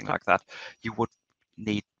or something like that, you would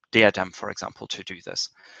need DRDM, for example, to do this.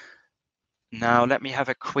 Now, let me have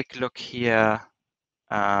a quick look here.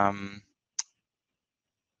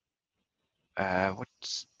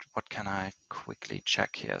 What can I quickly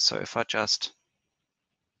check here? So if I just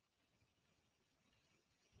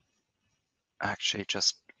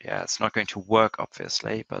yeah, it's not going to work,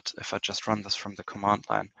 obviously, but if I just run this from the command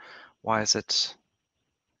line, why is it?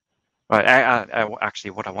 Right,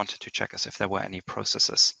 actually, what I wanted to check is if there were any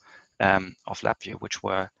processes of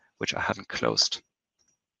LabVIEW which I hadn't closed.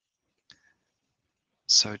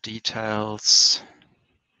 So details.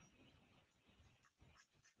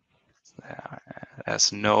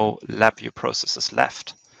 There's no LabVIEW processes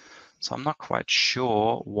left. So I'm not quite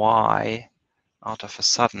sure why, out of a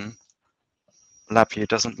sudden, LabVIEW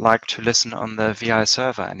doesn't like to listen on the VI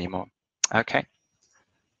server anymore. Okay.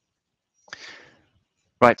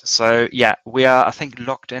 Right, so yeah, we are, I think,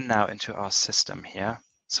 logged in now into our system here.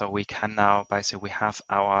 So we can now, basically, we have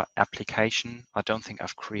our application. I don't think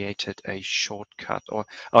I've created a shortcut or,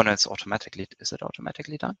 oh no, it's automatically, is it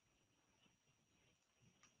automatically done?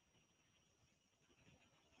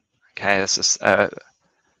 Okay, this is, yeah,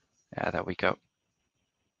 there we go.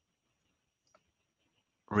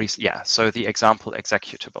 Yeah, so the example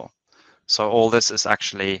executable. So all this is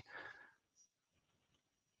actually,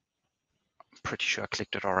 I'm pretty sure I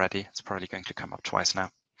clicked it already. It's probably going to come up twice now.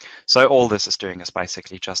 So all this is doing is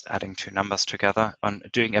basically just adding two numbers together and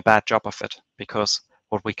doing a bad job of it, because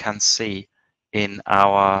what we can see in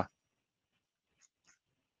our,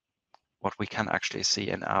 what we can actually see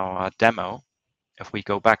in our demo, if we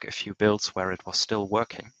go back a few builds where it was still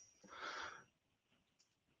working.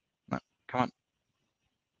 No, come on.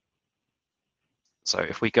 So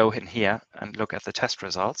if we go in here and look at the test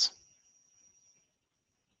results,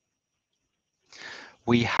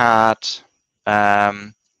 we had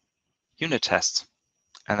unit tests.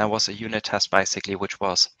 And there was a unit test basically which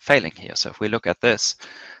was failing here. So if we look at this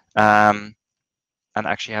and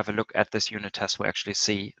actually have a look at this unit test, we actually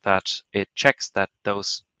see that it checks that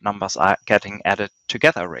those numbers are getting added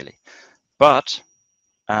together really. But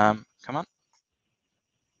come on.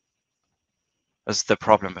 This is the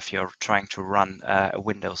problem if you're trying to run a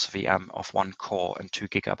Windows VM of 1 core and 2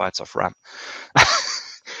 GB of RAM.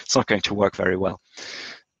 It's not going to work very well.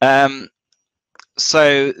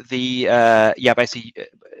 So the yeah, basically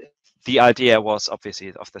the idea was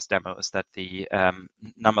obviously of this demo is that the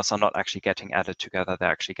numbers are not actually getting added together;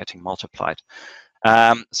 they're actually getting multiplied.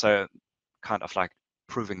 So kind of like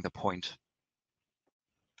proving the point.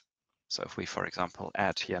 So if we, for example,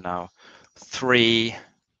 add here now 3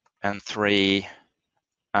 and 3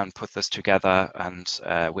 and put this together, and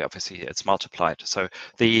we obviously it's multiplied. So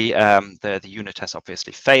the unit test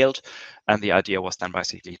obviously failed, and the idea was then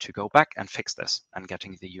basically to go back and fix this, and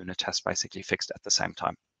getting the unit test basically fixed at the same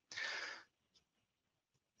time.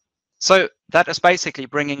 So that is basically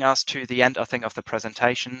bringing us to the end, I think, of the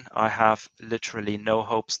presentation. I have literally no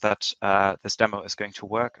hopes that this demo is going to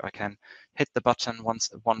work. I can hit the button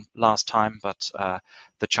one last time, but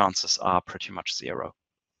the chances are pretty much 0.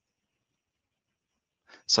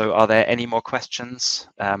 So are there any more questions?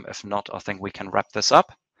 If not, I think we can wrap this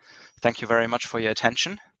up. Thank you very much for your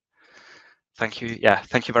attention. Thank you. Yeah,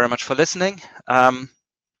 thank you very much for listening.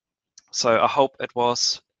 So I hope it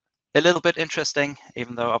was a little bit interesting,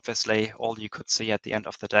 even though obviously all you could see at the end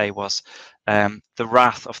of the day was the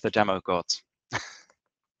wrath of the demo gods.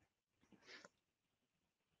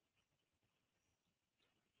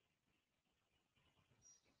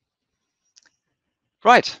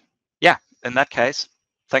 Right. Yeah, in that case,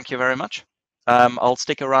 thank you very much. I'll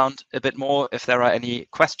stick around a bit more if there are any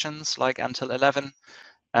questions, like until 11.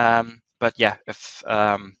 But yeah, if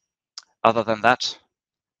other than that,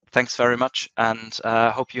 thanks very much, and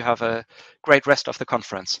hope you have a great rest of the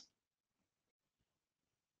conference.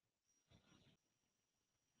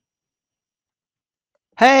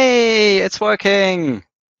 Hey, it's working!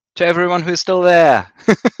 To everyone who's still there.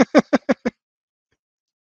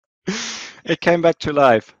 It came back to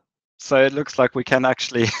life. So it looks like we can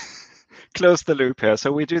actually close the loop here.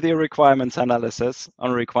 So we do the requirements analysis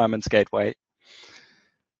on requirements gateway.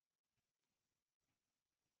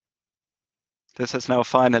 This has now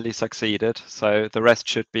finally succeeded, so the rest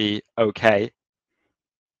should be okay.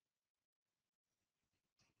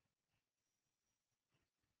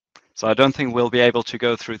 So I don't think we'll be able to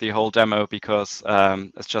go through the whole demo because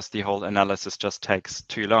it's just the whole analysis just takes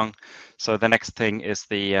too long. So the next thing is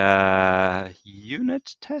the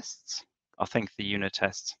unit tests. I think the unit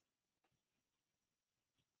tests,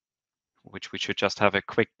 which we should just have a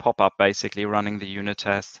quick pop-up basically running the unit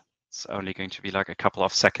test. It's only going to be like a couple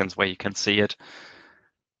of seconds where you can see it.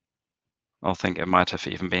 I think it might have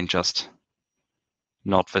even been just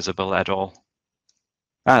not visible at all.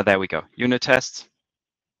 Ah, there we go. Unit tests.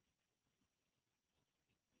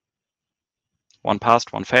 One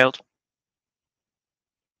passed, one failed.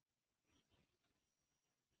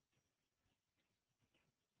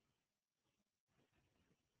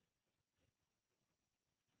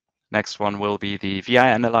 Next one will be the VI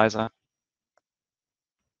analyzer,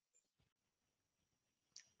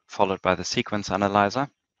 followed by the sequence analyzer,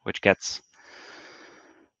 which gets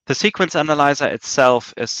the sequence analyzer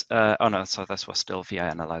itself is, oh no, so this was still VI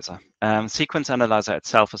analyzer. Sequence analyzer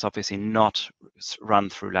itself is obviously not run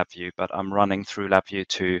through LabVIEW, but I'm running through LabVIEW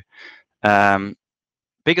to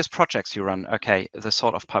biggest projects you run. Okay, the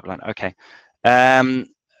sort of pipeline. Okay.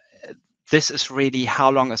 This is really how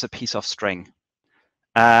long is a piece of string.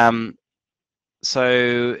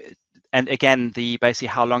 So again, basically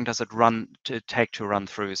how long does it take to run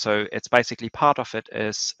through? So it's basically part of it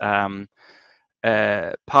is part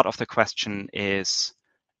of the question is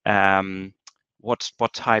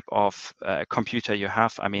what type of computer you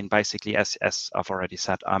have. I mean, basically, as I've already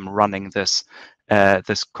said, I'm running this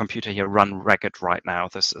this computer here run ragged right now.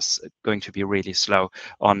 This is going to be really slow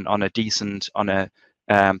on a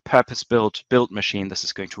purpose-built build machine. This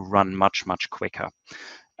is going to run much quicker.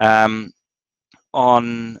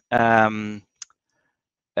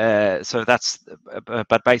 So that's,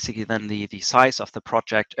 but basically then the size of the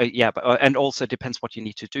project, and also depends what you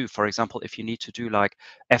need to do. For example, if you need to do like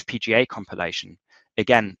FPGA compilation,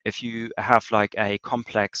 again, if you have like a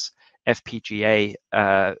complex FPGA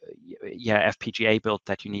FPGA build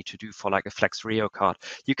that you need to do for like a Flex Rio card,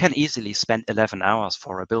 you can easily spend 11 hours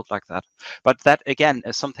for a build like that. But that again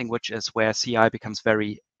is something which is where CI becomes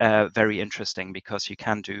very interesting, because you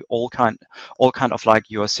can do all kind of like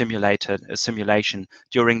your simulation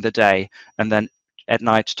during the day, and then at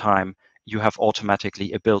night time you have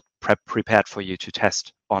automatically a build prepared for you to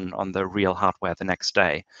test on the real hardware the next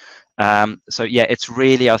day. So yeah, it's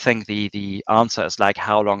really, I think the answer is like,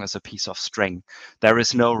 how long is a piece of string? There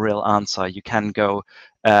is no real answer. You can go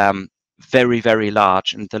very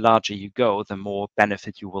large, and the larger you go, the more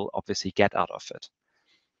benefit you will obviously get out of it.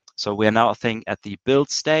 So we're now, I think, at the build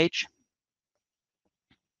stage.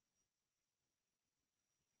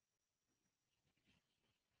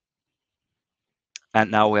 And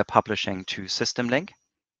now we're publishing to SystemLink.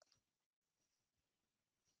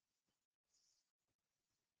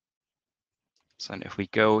 So if we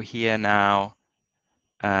go here now,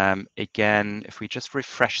 again, if we just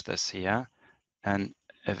refresh this here and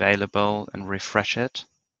available and refresh it,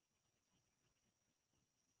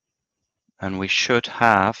 and we should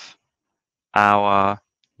have our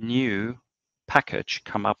new package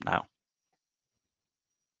come up now.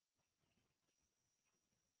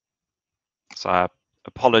 So I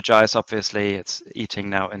apologize, obviously it's eating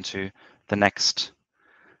now into the next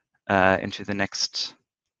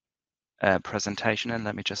presentation. And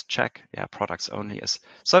let me just check. Yeah, products only is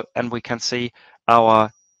so, and we can see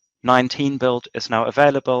our 19 build is now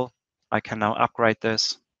available. I can now upgrade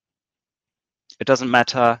this. It doesn't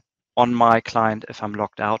matter on my client if I'm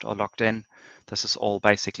logged out or logged in. This is all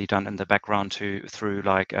basically done in the background through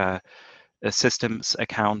like a systems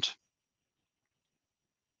account.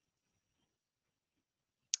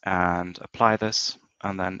 And apply this,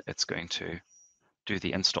 and then it's going to do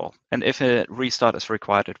the install. And if a restart is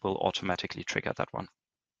required, it will automatically trigger that one.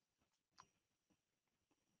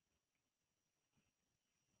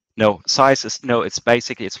 No, size is, no, it's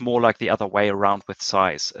basically, it's more like the other way around with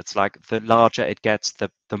size. It's like the larger it gets, the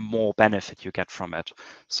more benefit you get from it.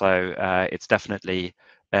 So it's definitely,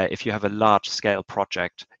 if you have a large scale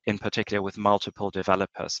project, in particular with multiple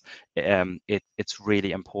developers, it's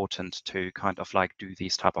really important to kind of like do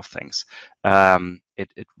these type of things.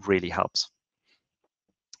 It really helps.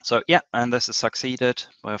 So yeah, and this has succeeded.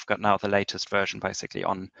 We've got now the latest version basically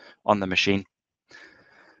on the machine.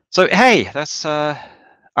 So hey, that's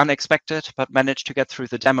unexpected, but managed to get through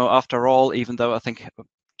the demo after all, even though I think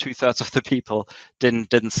 2/3 of the people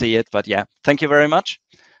didn't see it. But yeah, thank you very much.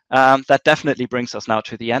 That definitely brings us now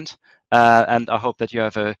to the end, and I hope that you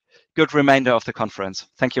have a good remainder of the conference.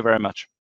 Thank you very much.